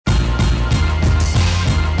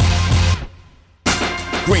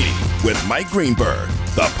Greeny with Mike Greenberg,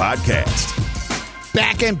 the podcast.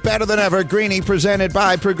 Back and better than ever, Greeny, presented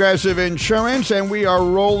by Progressive Insurance, and we are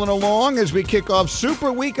rolling along as we kick off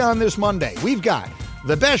Super Week on this Monday. We've got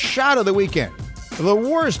the best shot of the weekend, the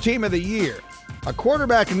worst team of the year, a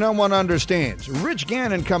quarterback no one understands, Rich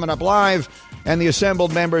Gannon coming up live, and the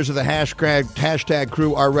assembled members of the hashtag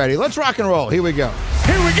crew are ready. Let's rock and roll. Here we go.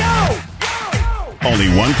 Here we go!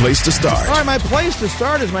 Only one place to start. All right, my place to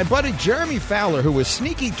start is my buddy Jeremy Fowler, who was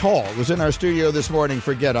sneaky tall, was in our studio this morning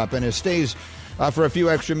for Get Up, and stays for a few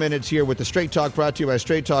extra minutes here with the Straight Talk, brought to you by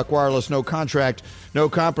Straight Talk Wireless. No contract, no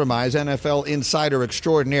compromise. NFL insider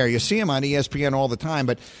extraordinaire. You see him on ESPN all the time,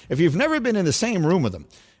 but if you've never been in the same room with him,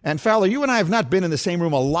 and Fowler, you and I have not been in the same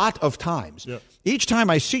room a lot of times. Yep. Each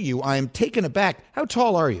time I see you, I am taken aback. How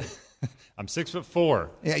tall are you? I'm 6'4".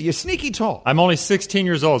 Yeah, you're sneaky tall. I'm only 16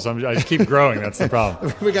 years old, so I just keep growing. That's the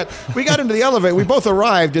problem. we got into the elevator. We both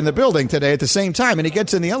arrived in the building today at the same time, and he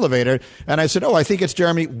gets in the elevator, and I said, "Oh, I think it's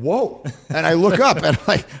Jeremy." Whoa! And I look up, and I'm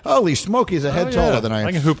like, "Holy smoke, he's a head taller than I am."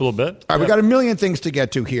 I can hoop a little bit. All right, we got a million things to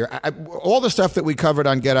get to here. All the stuff that we covered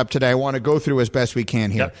on Get Up today, I want to go through as best we can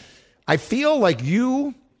here. Yep. I feel like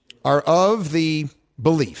you are of the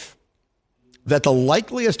belief that the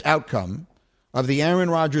likeliest outcome of the Aaron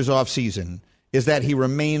Rodgers offseason is that he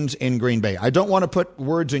remains in Green Bay. I don't want to put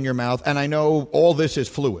words in your mouth, and I know all this is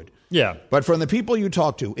fluid. Yeah. But from the people you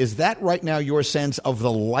talk to, is that right now your sense of the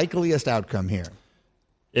likeliest outcome here?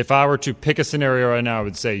 If I were to pick a scenario right now, I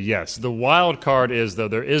would say yes. The wild card is, though,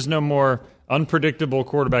 there is no more unpredictable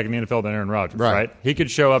quarterback in the NFL than Aaron Rodgers, right? He could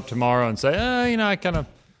show up tomorrow and say, I'm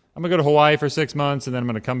going to go to Hawaii for 6 months, and then I'm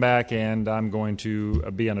going to come back, and I'm going to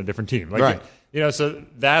be on a different team. Right. So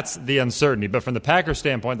that's the uncertainty. But from the Packers'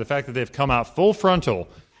 standpoint, the fact that they've come out full frontal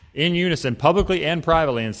in unison, publicly and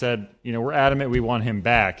privately, and said, we're adamant we want him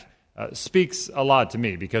back, speaks a lot to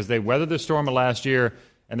me, because they weathered the storm of last year,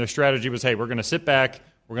 and their strategy was, hey, we're going to sit back,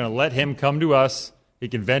 we're going to let him come to us. He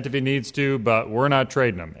can vent if he needs to, but we're not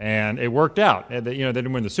trading him. And it worked out. They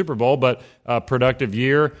didn't win the Super Bowl, but a productive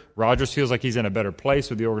year. Rodgers feels like he's in a better place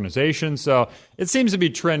with the organization. So it seems to be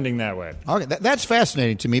trending that way. Okay, that's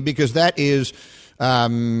fascinating to me, because that is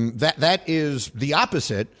that is the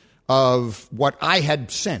opposite of what I had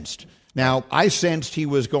sensed. Now, I sensed he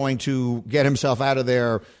was going to get himself out of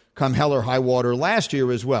there come hell or high water last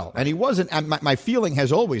year as well. And he wasn't. My feeling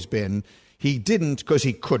has always been he didn't because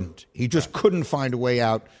he couldn't. He just couldn't find a way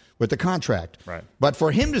out with the contract. Right. But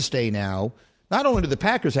for him to stay now, not only do the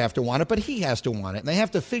Packers have to want it, but he has to want it. And they have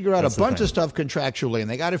to figure out a bunch of stuff contractually, and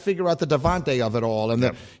they got to figure out the Devontae of it all.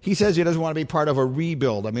 And he says he doesn't want to be part of a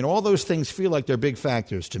rebuild. I mean, all those things feel like they're big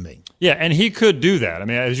factors to me. Yeah, and he could do that. I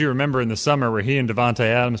mean, as you remember in the summer where he and Devontae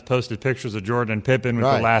Adams posted pictures of Jordan and Pippen with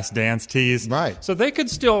the Last Dance tease. Right. So they could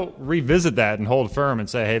still revisit that and hold firm and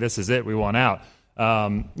say, hey, this is it. We want out.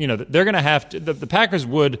 They're going to have to. The Packers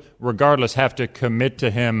would, regardless, have to commit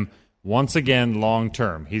to him once again long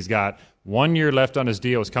term. He's got 1 year left on his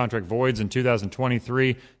deal. His contract voids in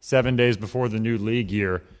 2023, 7 days before the new league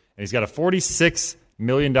year, and he's got a $46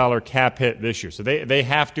 million cap hit this year. So they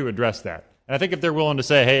have to address that. And I think if they're willing to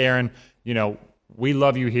say, hey, Aaron, we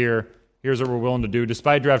love you here. Here's what we're willing to do.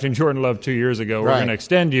 Despite drafting Jordan Love 2 years ago, we're going to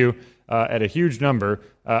extend you at a huge number.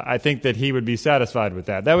 I think that he would be satisfied with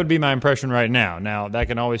that. That would be my impression right now. Now, that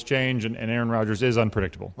can always change, and Aaron Rodgers is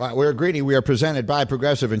unpredictable. Right, we're Greeny. We are presented by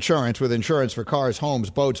Progressive Insurance, with insurance for cars,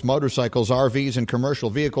 homes, boats, motorcycles, RVs, and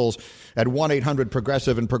commercial vehicles at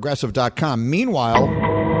 1-800-PROGRESSIVE and Progressive.com.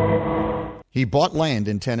 Meanwhile, he bought land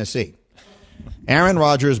in Tennessee. Aaron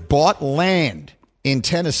Rodgers bought land in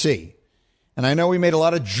Tennessee. And I know we made a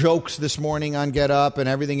lot of jokes this morning on Get Up and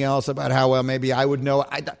everything else about how, well, maybe I would know.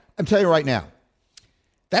 I'm telling you right now,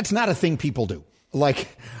 that's not a thing people do. Like,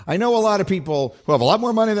 I know a lot of people who have a lot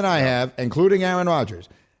more money than I have, including Aaron Rodgers.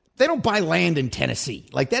 They don't buy land in Tennessee.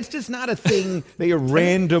 Like, that's just not a thing they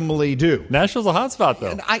randomly do. Nashville's a hot spot,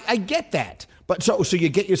 though. And I get that. But so you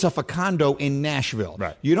get yourself a condo in Nashville.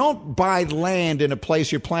 Right. You don't buy land in a place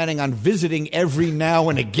you're planning on visiting every now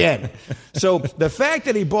and again. So the fact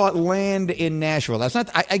that he bought land in Nashville, that's not,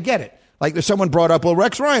 I get it. Like someone brought up, well,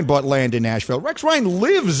 Rex Ryan bought land in Nashville. Rex Ryan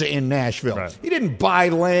lives in Nashville. Right. He didn't buy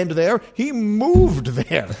land there. He moved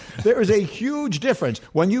there. There is a huge difference.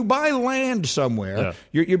 When you buy land somewhere,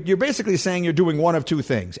 you're basically saying you're doing one of two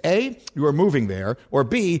things. A, you are moving there, or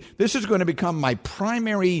B, this is going to become my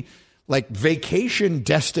primary vacation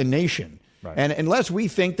destination. Right. And unless we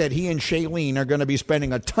think that he and Shailene are going to be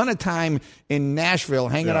spending a ton of time in Nashville,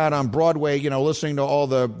 hanging out on Broadway, listening to all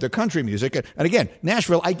the country music. And again,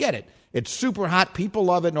 Nashville, I get it. It's super hot. People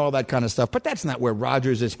love it and all that kind of stuff. But that's not where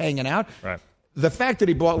Rodgers is hanging out. Right. the fact that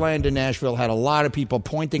he bought land in Nashville had a lot of people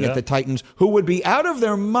pointing at the Titans who would be out of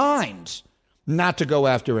their minds not to go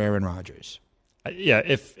after Aaron Rodgers. Yeah,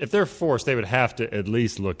 if they're forced, they would have to at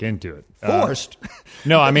least look into it. Forced?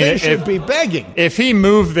 No, I mean, they should be begging. If he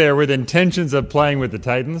moved there with intentions of playing with the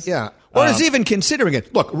Titans, or is even considering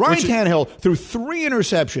it. Look, Ryan Tannehill threw 3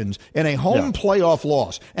 interceptions in a home playoff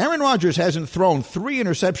loss. Aaron Rodgers hasn't thrown 3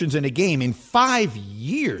 interceptions in a game in 5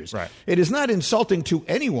 years. Right. It is not insulting to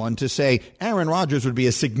anyone to say Aaron Rodgers would be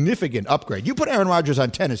a significant upgrade. You put Aaron Rodgers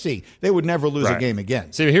on Tennessee, they would never lose a game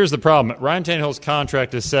again. See, here's the problem. Ryan Tannehill's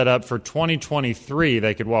contract is set up for 2023.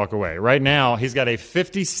 They could walk away. Right now, he's got a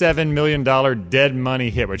 $57 million dead money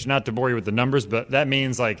hit, which, not to bore you with the numbers, but that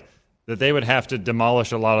means that they would have to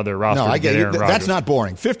demolish a lot of their roster. No, I get it. That's not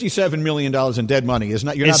boring. $57 million in dead money is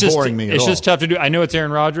not. You're not boring me at all. It's just tough to do. I know it's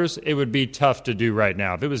Aaron Rodgers. It would be tough to do right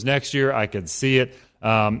now. If it was next year, I could see it.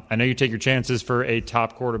 I know you take your chances for a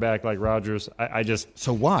top quarterback like Rodgers.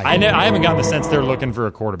 So why? I haven't gotten the sense they're looking for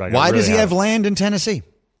a quarterback. Why does he have land in Tennessee?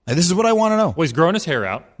 And this is what I want to know. Well, he's growing his hair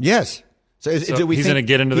out. Yes. So do we he's think going to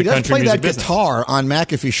get into the country music business? He does play that guitar on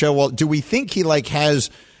McAfee show. Well, do we think he has?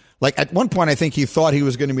 At one point, I think he thought he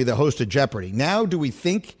was going to be the host of Jeopardy. Now, do we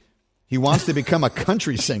think he wants to become a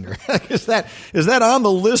country singer? Is that on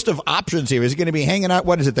the list of options here? Is he going to be hanging out?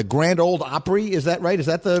 What is it? The Grand Ole Opry? Is that right? Is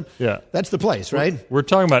that that's the place, right? We're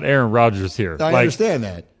talking about Aaron Rodgers here. I understand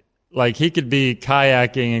that. He could be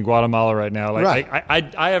kayaking in Guatemala right now. Right.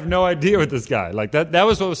 I have no idea with this guy. That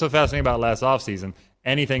was what was so fascinating about last offseason.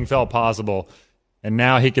 Anything felt possible. And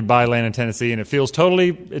now he could buy land in Tennessee, and it feels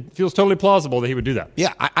totally plausible that he would do that.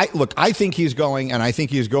 Yeah, I think he's going, and I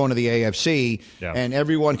think he's going to the AFC, and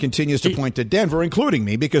everyone continues to point to Denver, including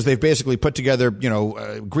me, because they've basically put together,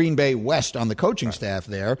 Green Bay West on the coaching staff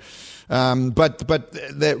there.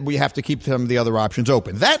 But we have to keep some of the other options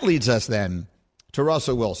open. That leads us then to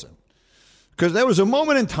Russell Wilson, because there was a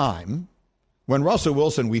moment in time when Russell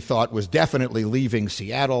Wilson, we thought, was definitely leaving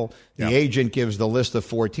Seattle. The agent gives the list of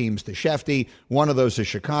 4 teams to Shefty. One of those is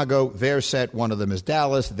Chicago. They're set. One of them is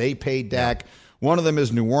Dallas. They paid Dak. One of them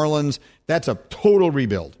is New Orleans. That's a total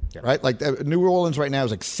rebuild, right? New Orleans right now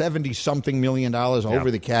is $70-something million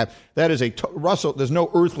over the cap. That is Russell, there's no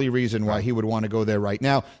earthly reason why he would want to go there right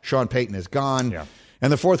now. Sean Payton is gone. Yeah.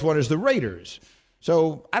 And the 4th one is the Raiders.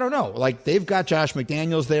 So, I don't know. They've got Josh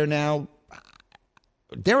McDaniels there now.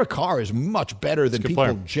 Derek Carr is much better than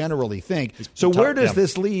people generally think. So where does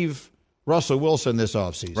this leave Russell Wilson this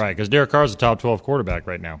offseason? Right, because Derek Carr is a top 12 quarterback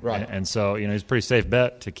right now. Right. And so, he's a pretty safe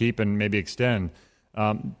bet to keep and maybe extend.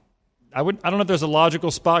 I don't know if there's a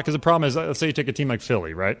logical spot, because the problem is, let's say you take a team like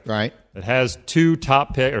Philly, right? Right. That has 2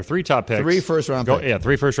 top picks or 3 top picks. 3 first-round picks. Yeah,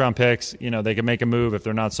 3 first-round picks. They can make a move if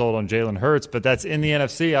they're not sold on Jalen Hurts, but that's in the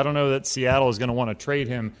NFC. I don't know that Seattle is going to want to trade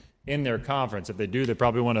him in their conference. If they do, they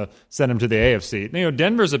probably want to send him to the AFC.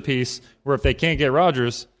 Denver's a piece where if they can't get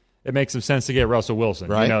Rodgers, it makes some sense to get Russell Wilson.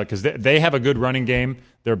 Right. Because they have a good running game.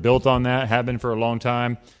 They're built on that, have been for a long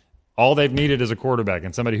time. All they've needed is a quarterback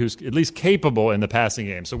and somebody who's at least capable in the passing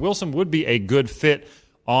game. So Wilson would be a good fit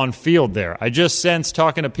on field there. I just sense,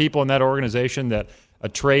 talking to people in that organization, that a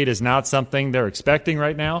trade is not something they're expecting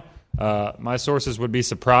right now. My sources would be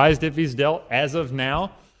surprised if he's dealt as of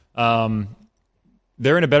now.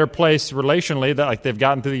 They're in a better place relationally, that they've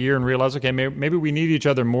gotten through the year and realized, okay, maybe we need each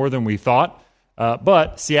other more than we thought.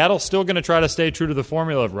 But Seattle's still going to try to stay true to the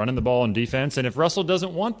formula of running the ball and defense. And if Russell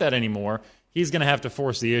doesn't want that anymore, he's going to have to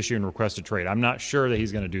force the issue and request a trade. I'm not sure that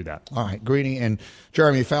he's going to do that. All right, Greeny and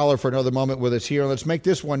Jeremy Fowler for another moment with us here. Let's make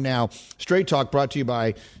this one now. Straight Talk brought to you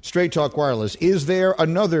by Straight Talk Wireless. Is there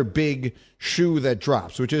another big shoe that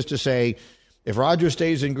drops, which is to say, if Rodgers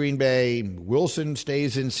stays in Green Bay, Wilson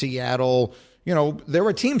stays in Seattle, there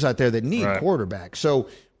are teams out there that need quarterbacks. So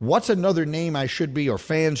what's another name I should be, or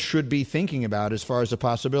fans should be, thinking about as far as a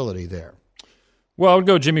possibility there? Well, I would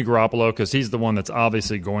go Jimmy Garoppolo, because he's the one that's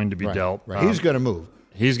obviously going to be dealt. Right. He's going to move.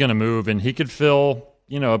 He's going to move, and he could fill,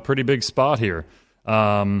 a pretty big spot here.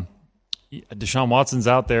 Deshaun Watson's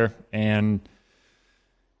out there, and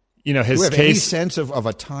his Do we have case. Any sense of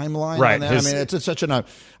a timeline on that? It's such an.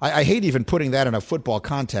 I hate even putting that in a football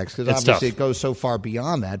context, because obviously it goes so far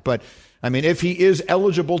beyond that. But if he is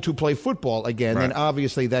eligible to play football again, then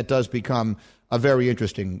obviously that does become a very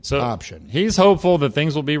interesting option. He's hopeful that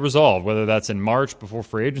things will be resolved, whether that's in March, before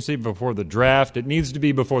free agency, before the draft. It needs to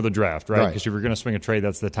be before the draft, right? Because if you're going to swing a trade,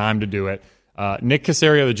 that's the time to do it. Nick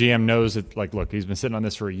Caserio, the GM, knows that, look, he's been sitting on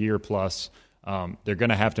this for a year plus. They're going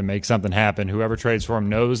to have to make something happen. Whoever trades for him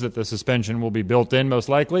knows that the suspension will be built in, most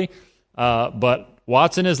likely. But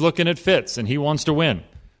Watson is looking at fits, and he wants to win.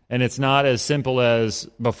 And it's not as simple as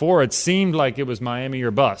before. It seemed like it was Miami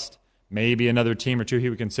or bust. maybe another team or two he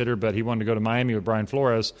would consider, but he wanted to go to Miami with Brian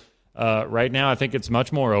Flores. Right now, I think it's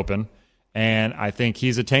much more open, and I think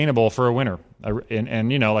he's attainable for a winner.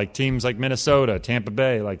 And like teams like Minnesota, Tampa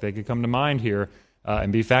Bay, like they could come to mind here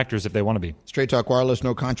and be factors if they want to be. Straight Talk Wireless,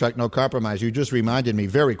 no contract, no compromise. You just reminded me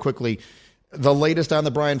very quickly the latest on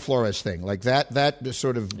the Brian Flores thing. Like that just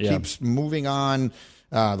sort of keeps moving on.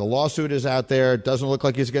 The lawsuit is out there. It doesn't look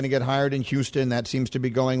like he's going to get hired in Houston. That seems to be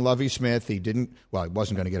going Lovie Smith. He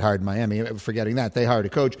wasn't going to get hired in Miami. Forgetting that. They hired a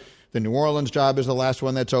coach. The New Orleans job is the last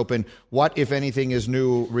one that's open. What, if anything, is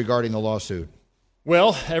new regarding the lawsuit?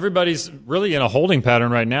 Well, everybody's really in a holding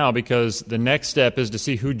pattern right now because the next step is to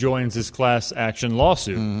see who joins this class action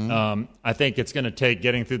lawsuit. Mm-hmm. I think it's going to take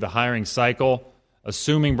getting through the hiring cycle,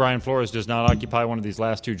 assuming Brian Flores does not occupy one of these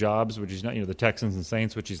last two jobs, which is not, the Texans and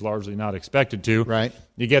Saints, which he's largely not expected to. Right.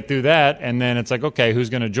 You get through that, and then it's like, okay, who's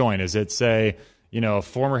going to join? Is it, say, a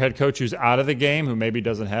former head coach who's out of the game who maybe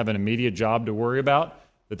doesn't have an immediate job to worry about,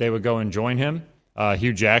 that they would go and join him?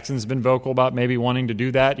 Hugh Jackson's been vocal about maybe wanting to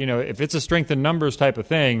do that. If it's a strength in numbers type of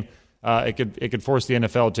thing, it could force the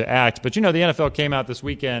NFL to act. But the NFL came out this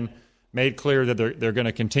weekend, made clear that they're going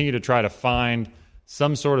to continue to try to find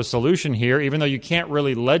some sort of solution here, even though you can't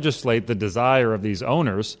really legislate the desire of these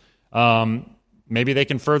owners. Maybe they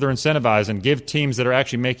can further incentivize and give teams that are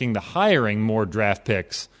actually making the hiring more draft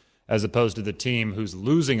picks as opposed to the team who's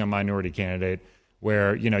losing a minority candidate,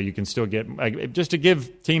 where you can still get just to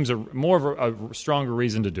give teams more of a stronger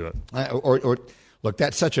reason to do it. Or look,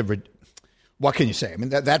 that's such a what can you say? I mean,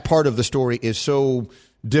 that part of the story is so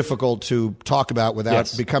difficult to talk about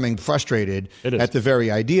without becoming frustrated at the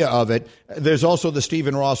very idea of it. There's also the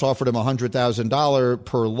Stephen Ross offered him $100,000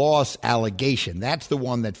 per loss allegation. That's the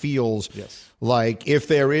one that feels like if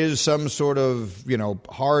there is some sort of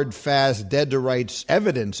hard, fast, dead to rights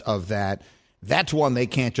evidence of that. That's one they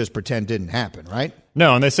can't just pretend didn't happen, right?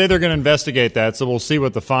 No, and they say they're going to investigate that, so we'll see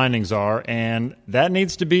what the findings are. And that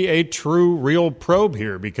needs to be a true, real probe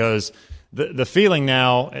here because the feeling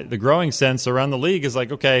now, the growing sense around the league is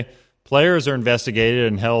like, okay, players are investigated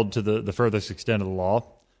and held to the furthest extent of the law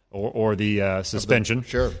or the suspension.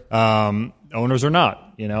 Sure. Owners are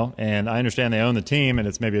not, and I understand they own the team and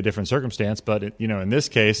it's maybe a different circumstance, but, in this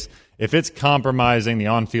case, if it's compromising the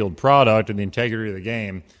on-field product and the integrity of the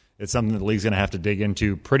game, it's something that the league's going to have to dig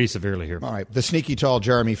into pretty severely here. All right. The sneaky tall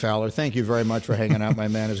Jeremy Fowler, thank you very much for hanging out, my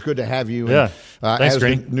man. It's good to have you. Yeah. And, thanks, as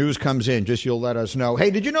Green. the news comes in, you'll let us know.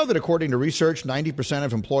 Hey, did you know that according to research, 90%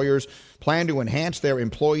 of employers plan to enhance their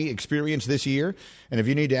employee experience this year? And if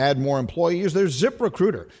you need to add more employees, there's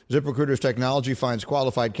ZipRecruiter. ZipRecruiter's technology finds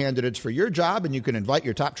qualified candidates for your job, and you can invite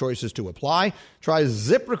your top choices to apply. Try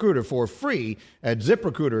ZipRecruiter for free at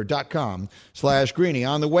ZipRecruiter.com/Greeny.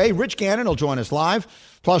 On the way, Rich Gannon will join us live.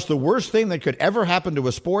 Plus, the worst thing that could ever happen to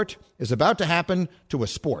a sport is about to happen to a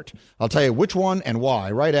sport. I'll tell you which one and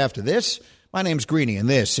why right after this. My name's Greeny, and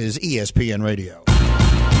this is ESPN Radio.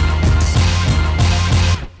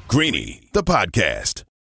 Greeny, the podcast.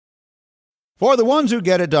 For the ones who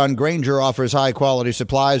get it done, Grainger offers high-quality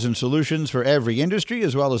supplies and solutions for every industry,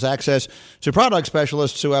 as well as access to product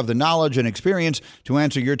specialists who have the knowledge and experience to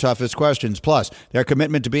answer your toughest questions. Plus, their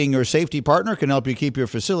commitment to being your safety partner can help you keep your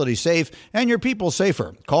facility safe and your people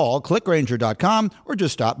safer. Call, clickgrainger.com, or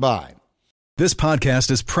just stop by. This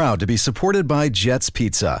podcast is proud to be supported by Jets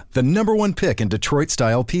Pizza, the #1 pick in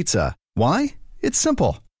Detroit-style pizza. Why? It's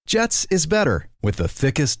simple. Jets is better. With the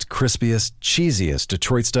thickest, crispiest, cheesiest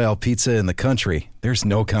Detroit-style pizza in the country, there's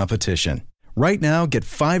no competition. Right now, get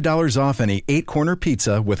 $5 off any 8-corner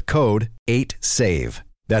pizza with code 8SAVE.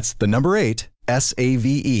 That's the number 8,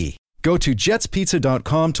 SAVE. Go to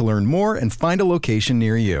jetspizza.com to learn more and find a location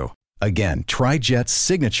near you. Again, try Jet's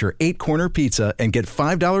signature 8-corner pizza and get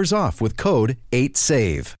 $5 off with code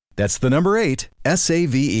 8SAVE. That's the number 8,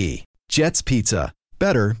 SAVE. Jet's Pizza.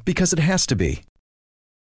 Better because it has to be.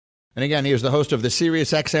 And again, he is the host of the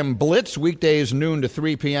SiriusXM Blitz, weekdays noon to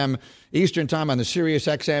 3 p.m. Eastern Time on the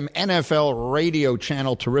SiriusXM NFL radio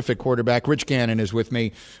channel. Terrific quarterback. Rich Gannon is with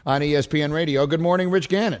me on ESPN Radio. Good morning, Rich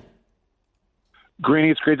Gannon.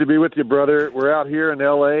 Greeny, it's great to be with you, brother. We're out here in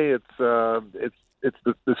L.A. It's the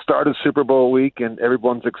start of Super Bowl week, and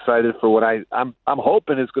everyone's excited for what I'm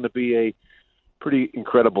hoping is going to be a pretty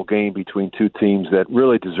incredible game between two teams that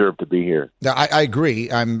really deserve to be here. I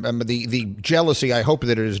agree. I'm the jealousy, I hope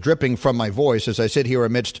that it is dripping from my voice as I sit here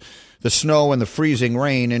amidst the snow and the freezing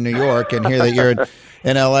rain in New York and hear that you're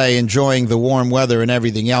in L.A. enjoying the warm weather and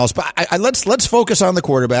everything else. But let's focus on the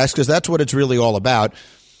quarterbacks because that's what it's really all about.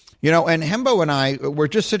 And Hembo and I, we're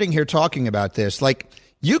just sitting here talking about this. Like,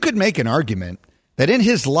 you could make an argument that in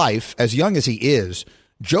his life, as young as he is,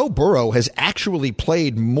 Joe Burrow has actually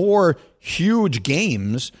played more huge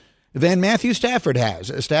games than Matthew Stafford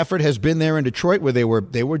has. Stafford has been there in Detroit where they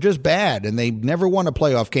were just bad and they never won a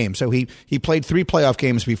playoff game. So he played 3 playoff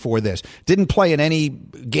games before this. Didn't play in any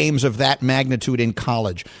games of that magnitude in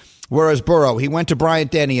college. Whereas Burrow, he went to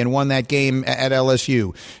Bryant-Denny and won that game at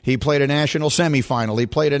LSU. He played a national semifinal. He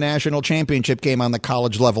played a national championship game on the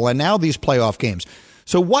college level. And now these playoff games.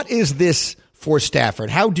 So what is this for Stafford?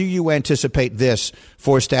 How do you anticipate this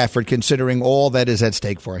for Stafford considering all that is at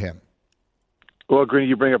stake for him? Well, Green,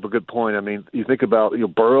 you bring up a good point. I mean, you think about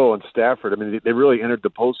Burrow and Stafford. I mean, they really entered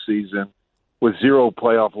the postseason with 0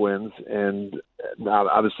 playoff wins, and now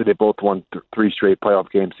obviously they both won 3 straight playoff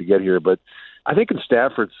games to get here. But I think in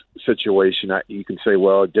Stafford's situation, you can say,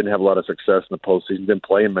 well, didn't have a lot of success in the postseason, didn't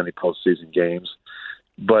play in many postseason games.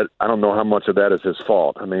 But I don't know how much of that is his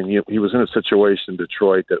fault. I mean, he was in a situation in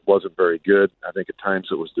Detroit that wasn't very good. I think at times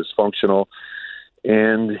it was dysfunctional.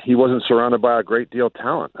 And he wasn't surrounded by a great deal of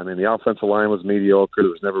talent. I mean, the offensive line was mediocre.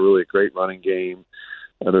 There was never really a great running game.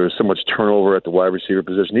 There was so much turnover at the wide receiver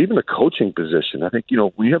position, even the coaching position. I think,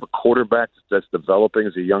 when you have a quarterback that's developing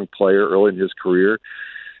as a young player early in his career,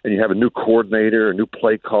 and you have a new coordinator, a new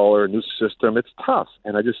play caller, a new system, it's tough.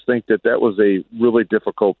 And I just think that was a really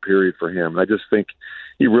difficult period for him. And I just think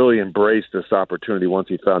he really embraced this opportunity once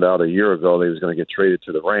he found out a year ago that he was going to get traded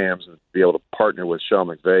to the Rams and be able to partner with Sean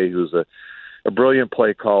McVay, who's a brilliant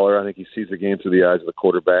play caller. I think he sees the game through the eyes of the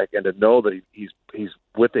quarterback. And to know that he's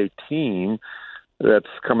with a team that's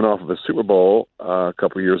coming off of a Super Bowl a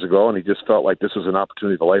couple of years ago, and he just felt like this was an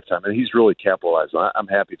opportunity of a lifetime. And he's really capitalized. I'm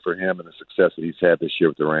happy for him and the success that he's had this year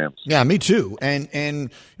with the Rams. Yeah, me too.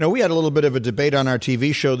 And we had a little bit of a debate on our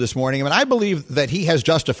TV show this morning. I mean, I believe that he has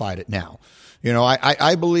justified it now.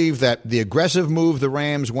 I believe that the aggressive move the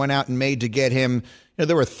Rams went out and made to get him,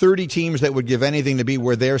 there were 30 teams that would give anything to be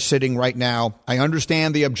where they're sitting right now. I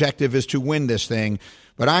understand the objective is to win this thing,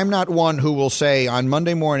 but I'm not one who will say on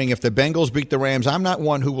Monday morning, if the Bengals beat the Rams, I'm not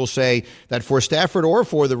one who will say that for Stafford or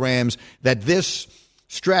for the Rams, that this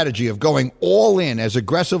strategy of going all in as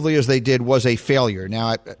aggressively as they did was a failure.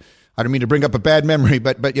 Now, I don't mean to bring up a bad memory,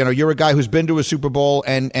 but you're a guy who's been to a Super Bowl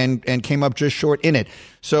and came up just short in it.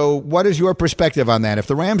 So what is your perspective on that? If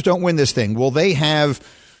the Rams don't win this thing, will they have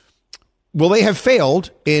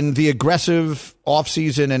failed in the aggressive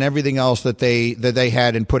offseason and everything else that they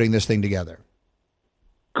had in putting this thing together?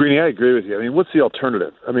 Greeny, I agree with you. I mean, what's the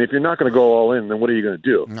alternative? I mean, if you're not going to go all in, then what are you going to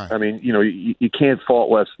do? Right. I mean, you can't fault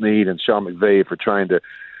Les Snead and Sean McVay for trying to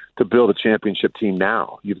build a championship team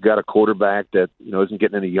now. You've got a quarterback that, isn't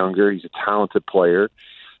getting any younger. He's a talented player.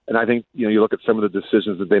 And I think, you look at some of the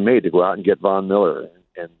decisions that they made to go out and get Von Miller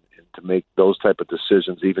and to make those type of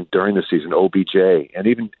decisions even during the season, OBJ, and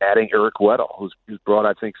even adding Eric Weddle, who's brought,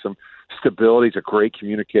 I think, some stability. He's a great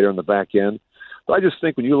communicator on the back end. But I just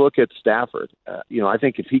think when you look at Stafford, I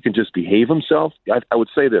think if he can just behave himself, I would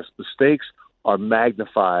say this, the stakes are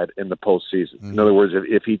magnified in the postseason. Mm-hmm. In other words,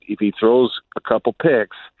 if he throws a couple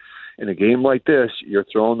picks in a game like this, you're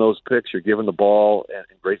throwing those picks, you're giving the ball in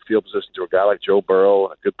great field position to a guy like Joe Burrow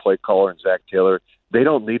and a good play caller and Zach Taylor. They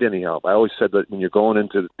don't need any help. I always said that when you're going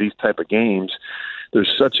into these type of games,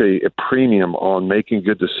 there's such a premium on making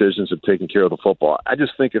good decisions and taking care of the football. I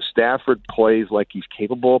just think if Stafford plays like he's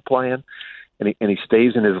capable of playing, and he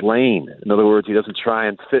stays in his lane. In other words, he doesn't try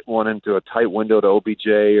and fit one into a tight window to OBJ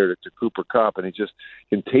or to Cooper Kupp, and he just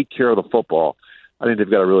can take care of the football. I think they've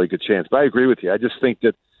got a really good chance. But I agree with you. I just think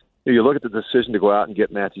that you look at the decision to go out and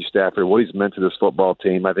get Matthew Stafford, what he's meant to this football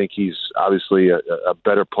team. I think he's obviously a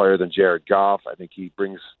better player than Jared Goff. I think he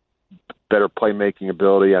brings better playmaking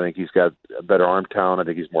ability. I think he's got a better arm talent. I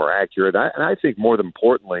think he's more accurate. And I think more than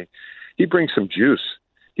importantly, he brings some juice.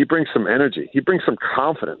 He brings some energy. He brings some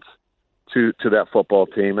confidence to that football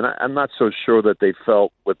team. And I'm not so sure that they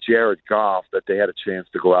felt with Jared Goff that they had a chance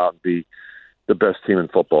to go out and be the best team in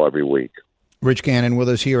football every week. Rich Gannon with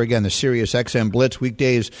us here again, the SiriusXM Blitz,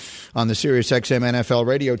 weekdays on the SiriusXM NFL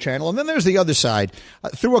radio channel. And then there's the other side.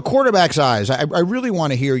 Through a quarterback's eyes, I really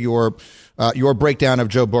want to hear your breakdown of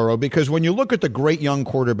Joe Burrow, because when you look at the great young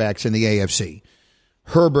quarterbacks in the AFC,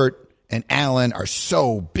 Herbert and Allen are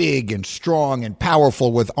so big and strong and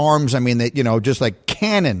powerful with arms. I mean, that just like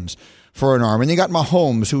cannons for an arm. And you got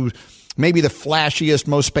Mahomes, who maybe the flashiest,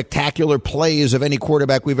 most spectacular plays of any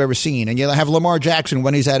quarterback we've ever seen. And you have Lamar Jackson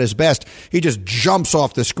when he's at his best. He just jumps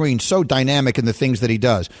off the screen, so dynamic in the things that he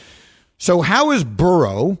does. So how is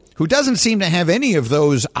Burrow, who doesn't seem to have any of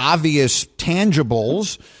those obvious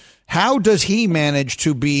tangibles, how does he manage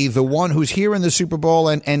to be the one who's here in the Super Bowl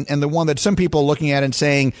and the one that some people are looking at and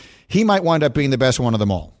saying he might wind up being the best one of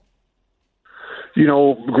them all?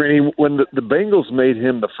 Granny, when the Bengals made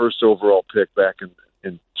him the first overall pick back in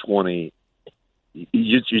 2018,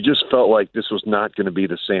 you just felt like this was not going to be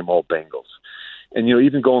the same old Bengals. And,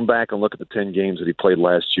 even going back and look at the 10 games that he played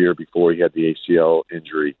last year before he had the ACL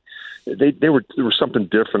injury, there was something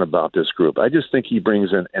different about this group. I just think he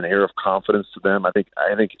brings an air of confidence to them. I think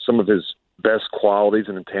some of his best qualities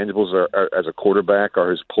and intangibles are as a quarterback are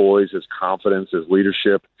his poise, his confidence, his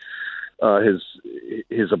leadership,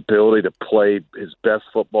 his ability to play his best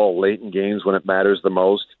football late in games when it matters the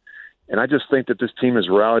most. And I just think that this team has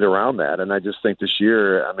rallied around that. And I just think this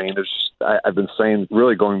year, I've been saying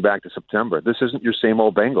really going back to September, this isn't your same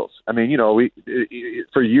old Bengals.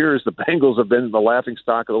 For years, the Bengals have been the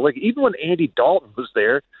laughingstock of the league. Even when Andy Dalton was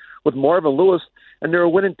there with Marvin Lewis, and they were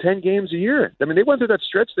winning 10 games a year. They went through that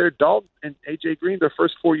stretch there. Dalton and A.J. Green, their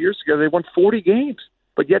first 4 years together, they won 40 games.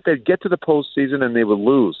 But yet they'd get to the postseason and they would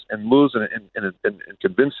lose in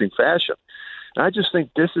convincing fashion. And I just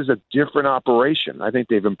think this is a different operation. I think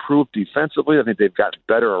they've improved defensively. I think they've gotten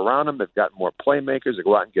better around them. They've gotten more playmakers. They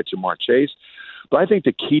go out and get Jamar Chase. But I think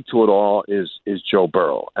the key to it all is Joe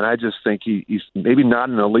Burrow. And I just think he's maybe not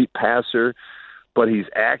an elite passer, but he's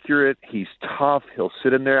accurate. He's tough. He'll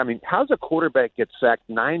sit in there. How does a quarterback get sacked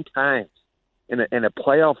 9 times in a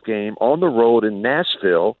playoff game on the road in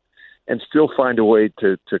Nashville and still find a way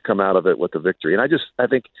to come out of it with a victory? And I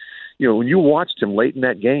think, when you watched him late in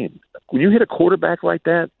that game, when you hit a quarterback like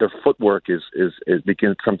that, their footwork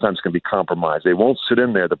sometimes can be compromised. They won't sit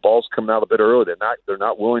in there. The ball's coming out a bit early. They're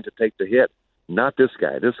not willing to take the hit. Not this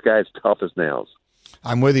guy. This guy's tough as nails.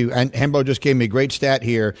 I'm with you. And Hembo just gave me a great stat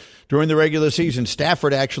here. During the regular season,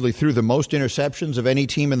 Stafford actually threw the most interceptions of any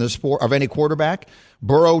team in the sport, of any quarterback.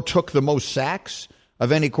 Burrow took the most sacks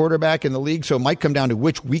of any quarterback in the league. So it might come down to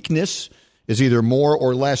which weakness is either more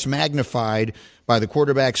or less magnified by the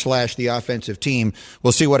quarterback / the offensive team.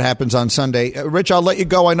 We'll see what happens on Sunday. Rich, I'll let you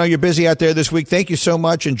go. I know you're busy out there this week. Thank you so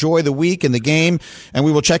much. Enjoy the week and the game, and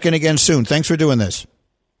we will check in again soon. Thanks for doing this.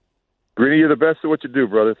 Greeny, you're the best at what you do,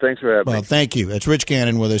 brother. Thanks for having me. Well, thank you. It's Rich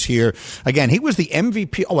Gannon with us here. Again, he was the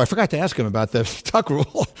MVP. Oh, I forgot to ask him about the tuck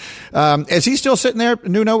rule. Is he still sitting there?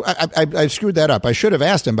 Nuno, I screwed that up. I should have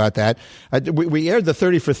asked him about that. We aired the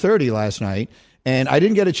 30 for 30 last night, and I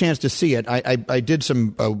didn't get a chance to see it. I did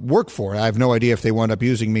some work for it. I have no idea if they wound up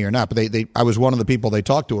using me or not, but I was one of the people they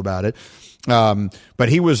talked to about it. But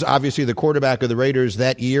he was obviously the quarterback of the Raiders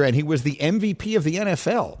that year, and he was the MVP of the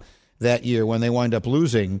NFL that year when they wound up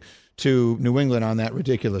losing to New England on that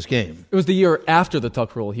ridiculous game. It was the year after the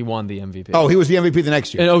tuck rule he won the MVP. Oh, he was the MVP the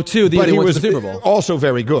next year. In 2002, the year he went to the Super Bowl. Also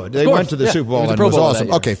very good. They went to the Super Bowl and was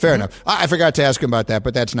awesome. Okay, fair enough. I forgot to ask him about that,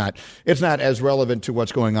 but it's not as relevant to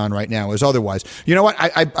what's going on right now as otherwise. You know what?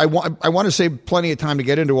 I want to save plenty of time to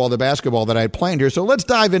get into all the basketball that I had planned here, so let's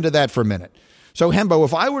dive into that for a minute. So, Hembo,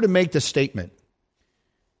 if I were to make the statement,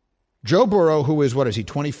 Joe Burrow, who is,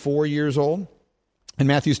 24 years old? And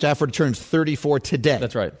Matthew Stafford turns 34 today.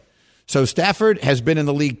 That's right. So Stafford has been in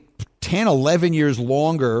the league 10, 11 years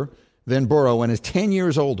longer than Burrow and is 10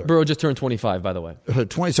 years older. Burrow just turned 25, by the way.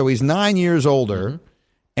 20, so he's 9 years older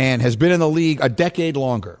and has been in the league a decade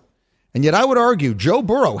longer. And yet I would argue Joe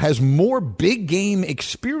Burrow has more big game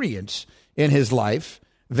experience in his life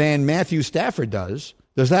than Matthew Stafford does.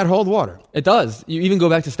 Does that hold water? It does. You even go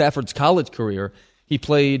back to Stafford's college career. He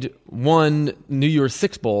played one New Year's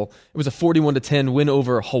Six Bowl. It was a 41-10 win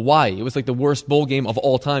over Hawaii. It was like the worst bowl game of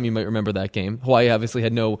all time. You might remember that game. Hawaii obviously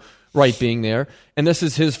had no right being there. And this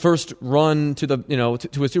is his first run to the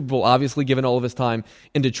to a Super Bowl, obviously given all of his time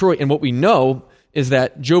in Detroit. And what we know is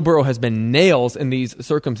that Joe Burrow has been nails in these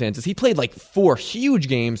circumstances. He played like 4 huge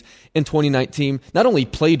games in 2019. Not only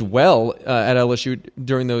played well at LSU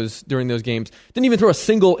during those games, didn't even throw a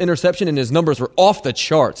single interception, and his numbers were off the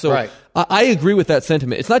chart. So right. I agree with that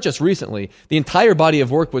sentiment. It's not just recently. The entire body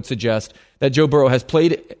of work would suggest that Joe Burrow has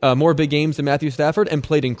played more big games than Matthew Stafford and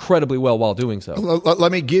played incredibly well while doing so.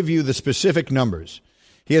 Let me give you the specific numbers.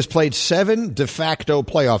 He has played 7 de facto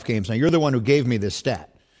playoff games. Now, you're the one who gave me this stat.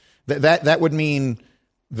 That would mean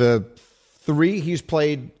the 3 he's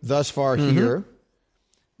played thus far here,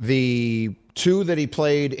 the 2 that he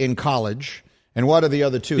played in college, and what are the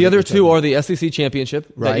other 2? The other 2 are the SEC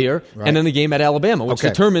championship that year, and then the game at Alabama, which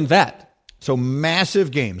determined that. So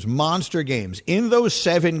massive games, monster games. In those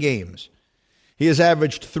 7 games, he has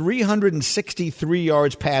averaged 363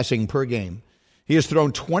 yards passing per game. He has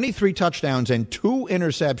thrown 23 touchdowns and 2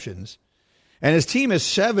 interceptions, and his team is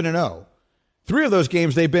 7-0. 3 of those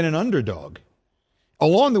games, they've been an underdog.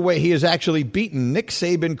 Along the way, he has actually beaten Nick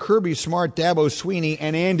Saban, Kirby Smart, Dabo Swinney,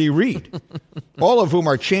 and Andy Reid, all of whom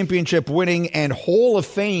are championship-winning and Hall of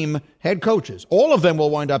Fame head coaches. All of them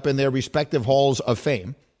will wind up in their respective halls of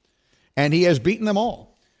fame, and he has beaten them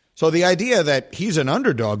all. So the idea that he's an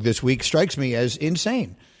underdog this week strikes me as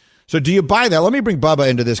insane. So do you buy that? Let me bring Bubba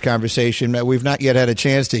into this conversation. We've not yet had a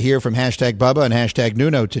chance to hear from hashtag Bubba and hashtag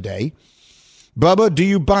Nuno today. Bubba, do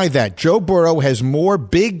you buy that? Joe Burrow has more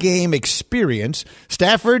big game experience.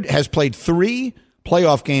 Stafford has played 3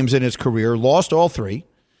 playoff games in his career, lost all 3.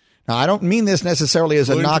 Now, I don't mean this necessarily as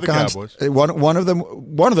a knock on one of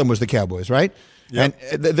them was the Cowboys, right? Yep.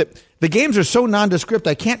 And the games are so nondescript,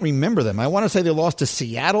 I can't remember them. I want to say they lost to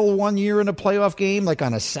Seattle one year in a playoff game, like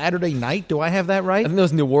on a Saturday night. Do I have that right? I think that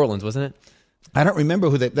was New Orleans, wasn't it? I don't remember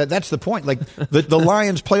who that's the point. Like the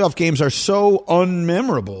Lions playoff games are so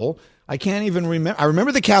unmemorable. I can't even remember. I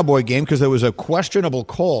remember the Cowboy game because there was a questionable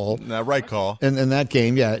call. Right call. In that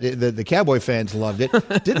game, yeah. The Cowboy fans loved it.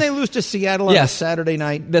 Didn't they lose to Seattle on a Saturday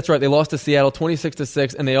night? That's right. They lost to Seattle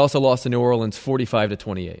 26-6, and they also lost to New Orleans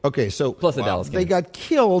 45-28. Okay, so plus the Dallas game. They got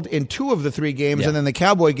killed in 2 of the 3 games, and then the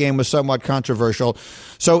Cowboy game was somewhat controversial.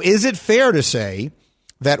 So is it fair to say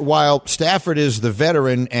that while Stafford is the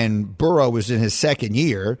veteran and Burrow is in his second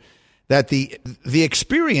year, that the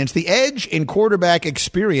experience, the edge in quarterback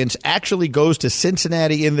experience, actually goes to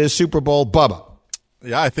Cincinnati in this Super Bowl? Bubba.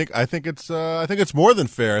 Yeah, I think it's more than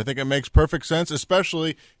fair. I think it makes perfect sense,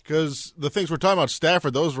 especially because the things we're talking about,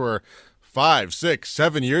 Stafford, those were 5, 6,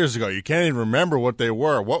 7 years ago. You can't even remember what they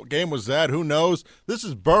were. What game was that? Who knows? This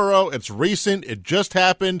is Burrow. It's recent. It just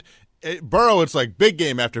happened. Burrow, it's like big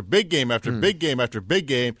game after big game after big game after big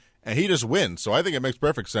game. And he just wins. So I think it makes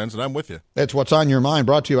perfect sense, and I'm with you. That's What's on Your Mind,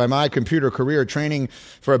 brought to you by My Computer Career, training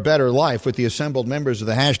for a better life with the assembled members of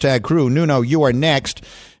the hashtag crew. Nuno, you are next.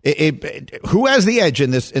 Who has the edge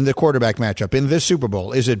in the quarterback matchup in this Super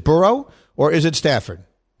Bowl? Is it Burrow or is it Stafford?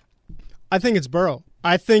 I think it's Burrow.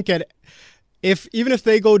 I think even if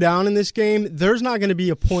they go down in this game, there's not going to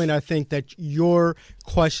be a point, I think, that you're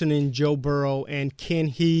questioning Joe Burrow and can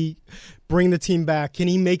he bring the team back? Can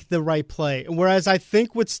he make the right play? Whereas I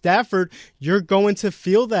think with Stafford, you're going to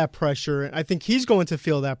feel that pressure. I think he's going to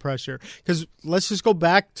feel that pressure because let's just go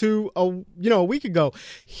back to a week ago.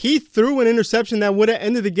 He threw an interception that would have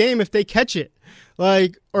ended the game if they catch it.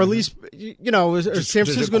 Or at least, San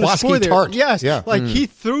Francisco's going to score there. Yes. Yeah. He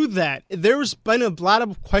threw that. There's been a lot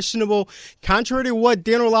of questionable, contrary to what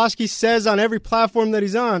Dan Orlovsky says on every platform that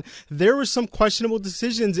he's on, there were some questionable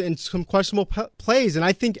decisions and some questionable plays. And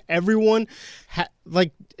I think everyone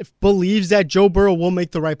believes that Joe Burrow will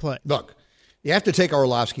make the right play. Look, you have to take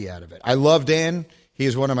Orlovsky out of it. I love Dan. He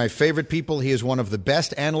is one of my favorite people. He is one of the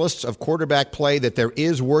best analysts of quarterback play that there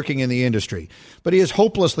is working in the industry. But he is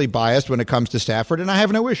hopelessly biased when it comes to Stafford, and I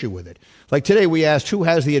have no issue with it. Like today, we asked who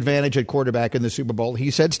has the advantage at quarterback in the Super Bowl. He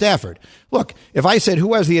said Stafford. Look, if I said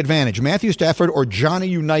who has the advantage, Matthew Stafford or Johnny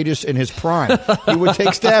Unitas in his prime, he would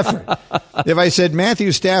take Stafford. If I said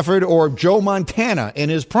Matthew Stafford or Joe Montana in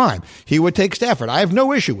his prime, he would take Stafford. I have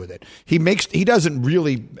no issue with it. He makes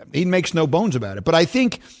no bones about it. But I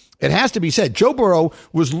think it has to be said, Joe Burrow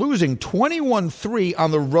was losing 21-3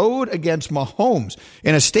 on the road against Mahomes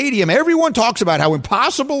in a stadium. Everyone talks about how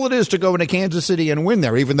impossible it is to go into Kansas City and win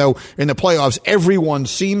there, even though in the playoffs everyone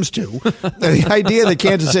seems to. The idea that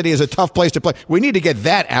Kansas City is a tough place to play, we need to get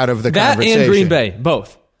that out of the conversation. That and Green Bay,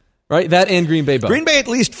 both. Right? That and Green Bay both. Green Bay, at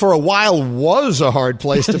least for a while, was a hard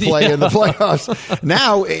place to play in the playoffs.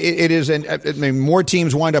 Now it is, and more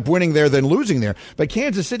teams wind up winning there than losing there. But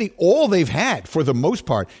Kansas City, all they've had, for the most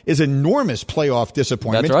part, is enormous playoff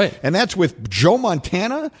disappointment. That's right. And that's with Joe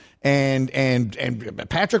Montana and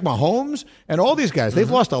Patrick Mahomes and all these guys. They've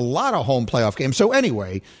lost a lot of home playoff games. So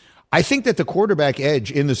anyway, I think that the quarterback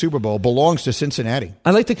edge in the Super Bowl belongs to Cincinnati.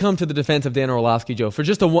 I'd like to come to the defense of Dan Orlovsky, Joe, for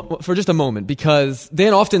just a moment, because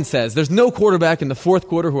Dan often says there's no quarterback in the fourth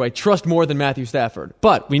quarter who I trust more than Matthew Stafford.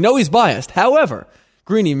 But we know he's biased. However,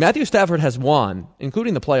 Greeny, Matthew Stafford has won,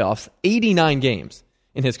 including the playoffs, 89 games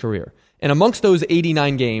in his career. And amongst those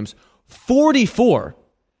 89 games, 44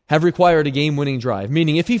 have required a game-winning drive,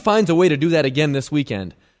 meaning if he finds a way to do that again this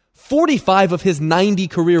weekend, 45 of his 90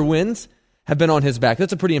 career wins have been on his back.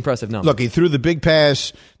 That's a pretty impressive number. Look, he threw the big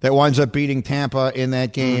pass that winds up beating Tampa in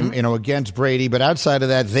that game, against Brady. But outside of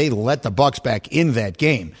that, they let the Bucks back in that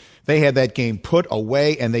game. They had that game put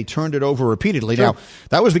away, and they turned it over repeatedly. Sure. Now,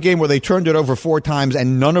 that was the game where they turned it over 4 times,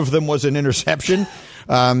 and none of them was an interception,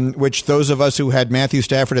 which those of us who had Matthew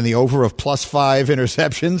Stafford in the over of +5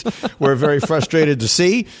 interceptions were very frustrated to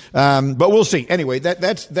see. But we'll see. Anyway,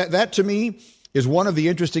 that to me is one of the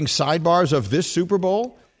interesting sidebars of this Super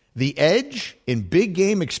Bowl. The edge in big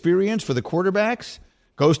game experience for the quarterbacks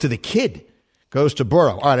goes to the kid, goes to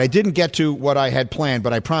Burrow. All right, I didn't get to what I had planned,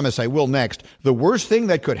 but I promise I will next. The worst thing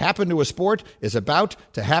that could happen to a sport is about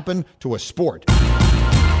to happen to a sport.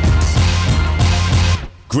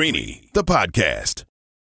 Greeny, the podcast.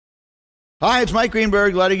 Hi, it's Mike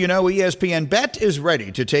Greenberg letting you know ESPN Bet is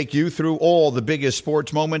ready to take you through all the biggest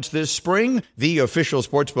sports moments this spring. The official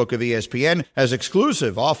sportsbook of ESPN has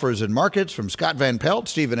exclusive offers and markets from Scott Van Pelt,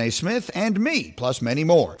 Stephen A. Smith, and me, plus many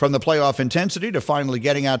more. From the playoff intensity to finally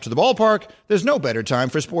getting out to the ballpark, there's no better time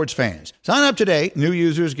for sports fans. Sign up today. New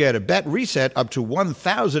users get a bet reset up to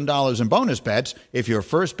 $1,000 in bonus bets if your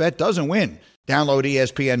first bet doesn't win. Download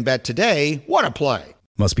ESPN Bet today. What a play.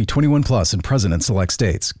 Must be 21 plus and present in select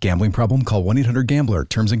states. Gambling problem? Call 1-800-GAMBLER.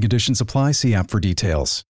 Terms and conditions apply. See app for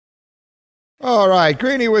details. All right,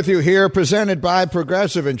 Greeny with you here, presented by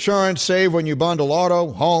Progressive Insurance. Save when you bundle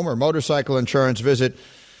auto, home, or motorcycle insurance. Visit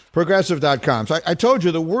Progressive.com. So I told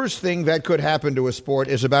you the worst thing that could happen to a sport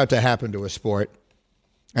is about to happen to a sport.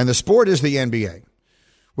 And the sport is the NBA,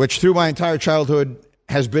 which through my entire childhood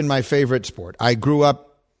has been my favorite sport. I grew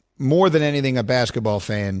up more than anything a basketball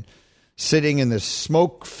fan, sitting in the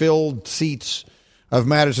smoke-filled seats of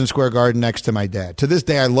Madison Square Garden next to my dad. To this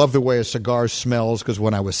day, I love the way a cigar smells because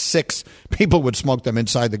when I was 6, people would smoke them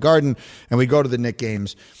inside the garden, and we'd go to the Knicks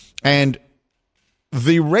games. And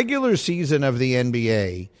the regular season of the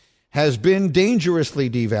NBA has been dangerously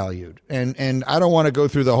devalued. And I don't want to go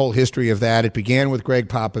through the whole history of that. It began with Greg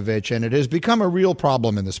Popovich, and it has become a real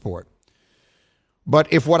problem in the sport.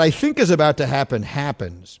 But if what I think is about to happen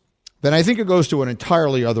happens, then I think it goes to an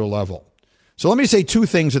entirely other level. So let me say two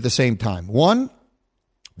things at the same time. One,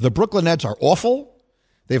 the Brooklyn Nets are awful.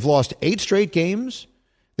 They've lost 8 straight games.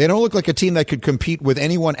 They don't look like a team that could compete with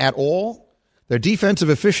anyone at all. Their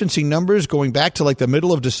defensive efficiency numbers going back to like the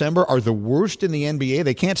middle of December are the worst in the NBA.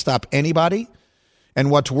 They can't stop anybody.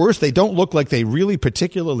 And what's worse, they don't look like they really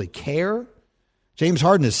particularly care. James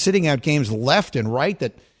Harden is sitting out games left and right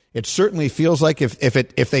that it certainly feels like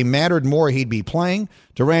if they mattered more, he'd be playing.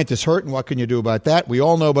 Durant is hurt, and what can you do about that? We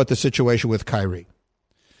all know about the situation with Kyrie.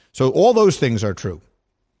 So all those things are true.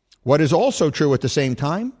 What is also true at the same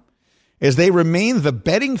time is they remain the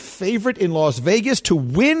betting favorite in Las Vegas to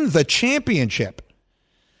win the championship.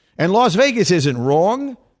 And Las Vegas isn't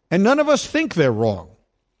wrong, and none of us think they're wrong.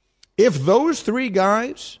 If those 3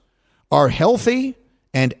 guys are healthy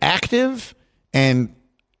and active and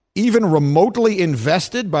even remotely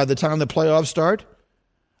invested by the time the playoffs start,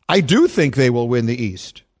 I do think they will win the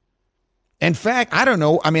East. In fact, I don't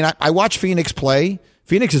know. I mean, I watch Phoenix play.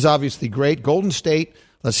 Phoenix is obviously great. Golden State,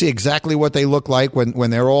 let's see exactly what they look like when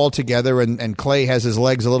they're all together and Clay has his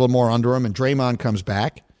legs a little more under him and Draymond comes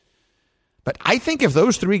back. But I think if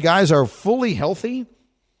those 3 guys are fully healthy,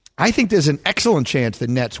 I think there's an excellent chance the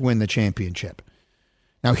Nets win the championship.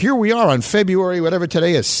 Now, here we are on February, whatever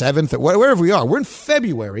today is, 7th, wherever we are. We're in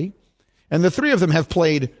February, and the 3 of them have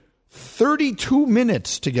played 32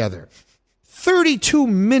 minutes together. 32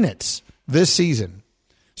 minutes this season.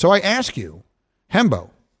 So I ask you,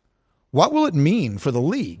 Hembo, what will it mean for the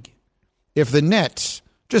league if the Nets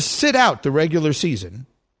just sit out the regular season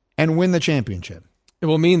and win the championship? It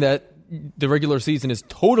will mean that the regular season is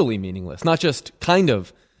totally meaningless, not just kind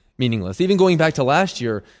of meaningless. Even going back to last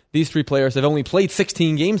year, these 3 players have only played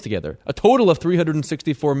 16 games together, a total of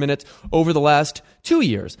 364 minutes over the last 2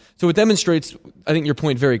 years. So it demonstrates, I think, your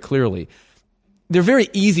point very clearly. They're very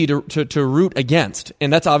easy to root against,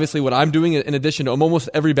 and that's obviously what I'm doing in addition to almost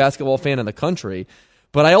every basketball fan in the country.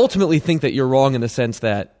 But I ultimately think that you're wrong in the sense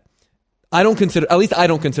that I don't consider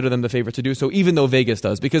them the favorite to do so, even though Vegas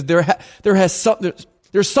does, because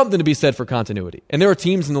there's something to be said for continuity. And there are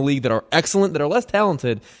teams in the league that are excellent, that are less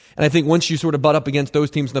talented. And I think once you sort of butt up against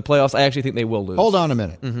those teams in the playoffs, I actually think they will lose. Hold on a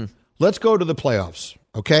minute. Mm-hmm. Let's go to the playoffs,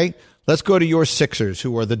 okay? Let's go to your Sixers,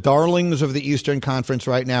 who are the darlings of the Eastern Conference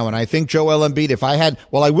right now. And I think Joel Embiid,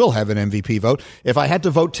 I will have an MVP vote. If I had to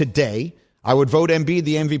vote today, I would vote Embiid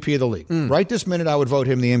the MVP of the league. Right this minute, I would vote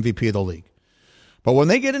him the MVP of the league. But when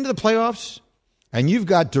they get into the playoffs, and you've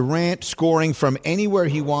got Durant scoring from anywhere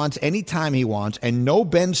he wants, anytime he wants, and no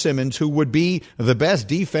Ben Simmons, who would be the best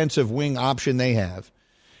defensive wing option they have.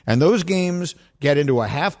 And those games get into a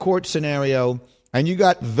half-court scenario, and you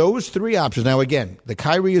got those 3 options. Now, again, the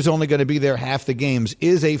Kyrie is only going to be there half the games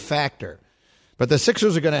is a factor. But the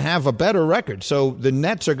Sixers are going to have a better record. So the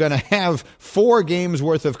Nets are going to have 4 games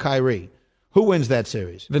worth of Kyrie. Who wins that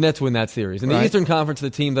series? The Nets win that series. In the Eastern Conference, the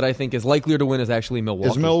team that I think is likelier to win is actually Milwaukee.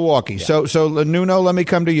 Is Milwaukee. Yeah. So Nuno, let me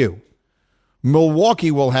come to you. Milwaukee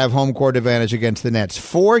will have home court advantage against the Nets.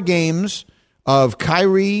 4 games of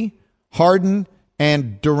Kyrie, Harden,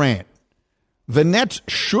 and Durant. The Nets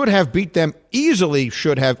should have beat them easily,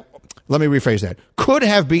 let me rephrase that, could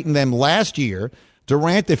have beaten them last year.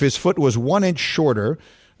 Durant, if his foot was 1 inch shorter,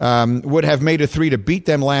 would have made a 3 to beat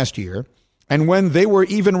them last year. And when they were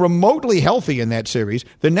even remotely healthy in that series,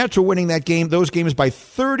 the Nets were winning those games by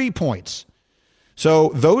 30 points.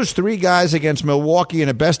 So those three guys against Milwaukee in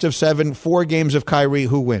a best-of-7, 4 games of Kyrie,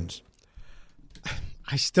 who wins?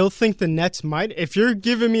 I still think the Nets might. If you're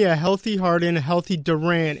giving me a healthy Harden, a healthy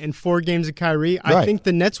Durant, and 4 games of Kyrie, I think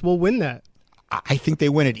the Nets will win that. I think they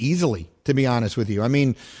win it easily, to be honest with you. I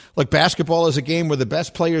mean, look, basketball is a game where the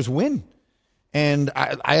best players win. And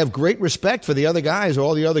I have great respect for the other guys,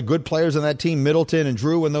 all the other good players on that team, Middleton and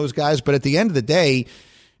Drew and those guys. But at the end of the day,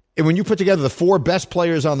 when you put together the 4 best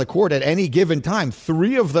players on the court at any given time,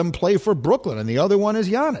 3 of them play for Brooklyn, and the other one is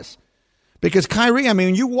Giannis. Because Kyrie, I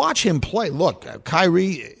mean, you watch him play. Look,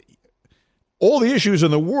 Kyrie, all the issues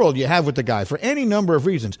in the world you have with the guy for any number of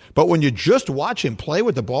reasons. But when you just watch him play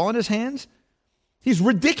with the ball in his hands, he's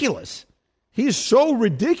ridiculous. He's so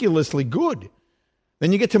ridiculously good.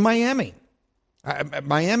 Then you get to Miami.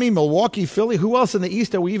 Miami, Milwaukee, Philly. Who else in the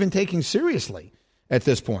East are we even taking seriously at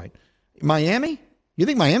this point? Miami? You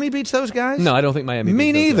think Miami beats those guys? No, I don't think Miami beats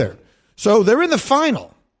Me neither. Those guys. So they're in the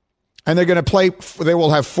final, and they're going to play. They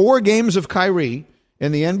will have 4 games of Kyrie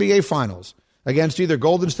in the NBA Finals against either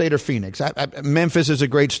Golden State or Phoenix. Memphis is a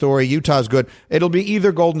great story. Utah's good. It'll be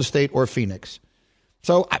either Golden State or Phoenix.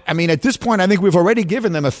 So, I mean, at this point, I think we've already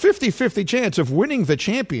given them a 50-50 chance of winning the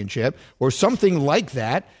championship or something like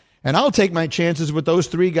that. And I'll take my chances with those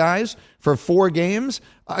 3 guys for 4 games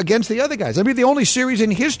against the other guys. I mean, the only series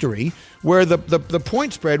in history where the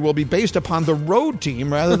point spread will be based upon the road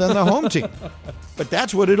team rather than the home team. But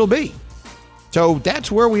that's what it'll be. So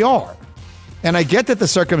that's where we are. And I get that the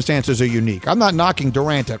circumstances are unique. I'm not knocking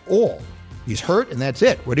Durant at all. He's hurt, and that's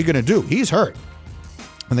it. What are you going to do? He's hurt.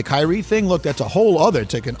 And the Kyrie thing, look, that's a whole other,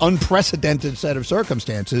 it's like an unprecedented set of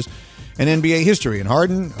circumstances in NBA history. And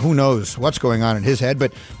Harden, who knows what's going on in his head,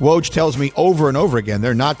 but Woj tells me over and over again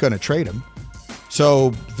they're not going to trade him.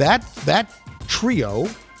 So that trio,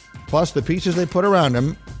 plus the pieces they put around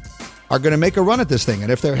him, are going to make a run at this thing. And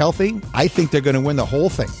if they're healthy, I think they're going to win the whole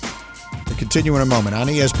thing. We'll continue in a moment on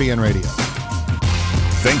ESPN Radio.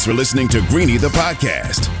 Thanks for listening to Greeny the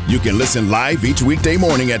podcast. You can listen live each weekday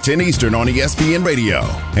morning at 10 Eastern on ESPN Radio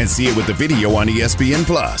and see it with the video on ESPN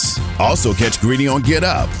Plus. Also catch Greeny on Get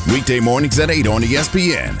Up weekday mornings at 8 on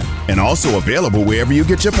ESPN and also available wherever you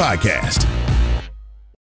get your podcast.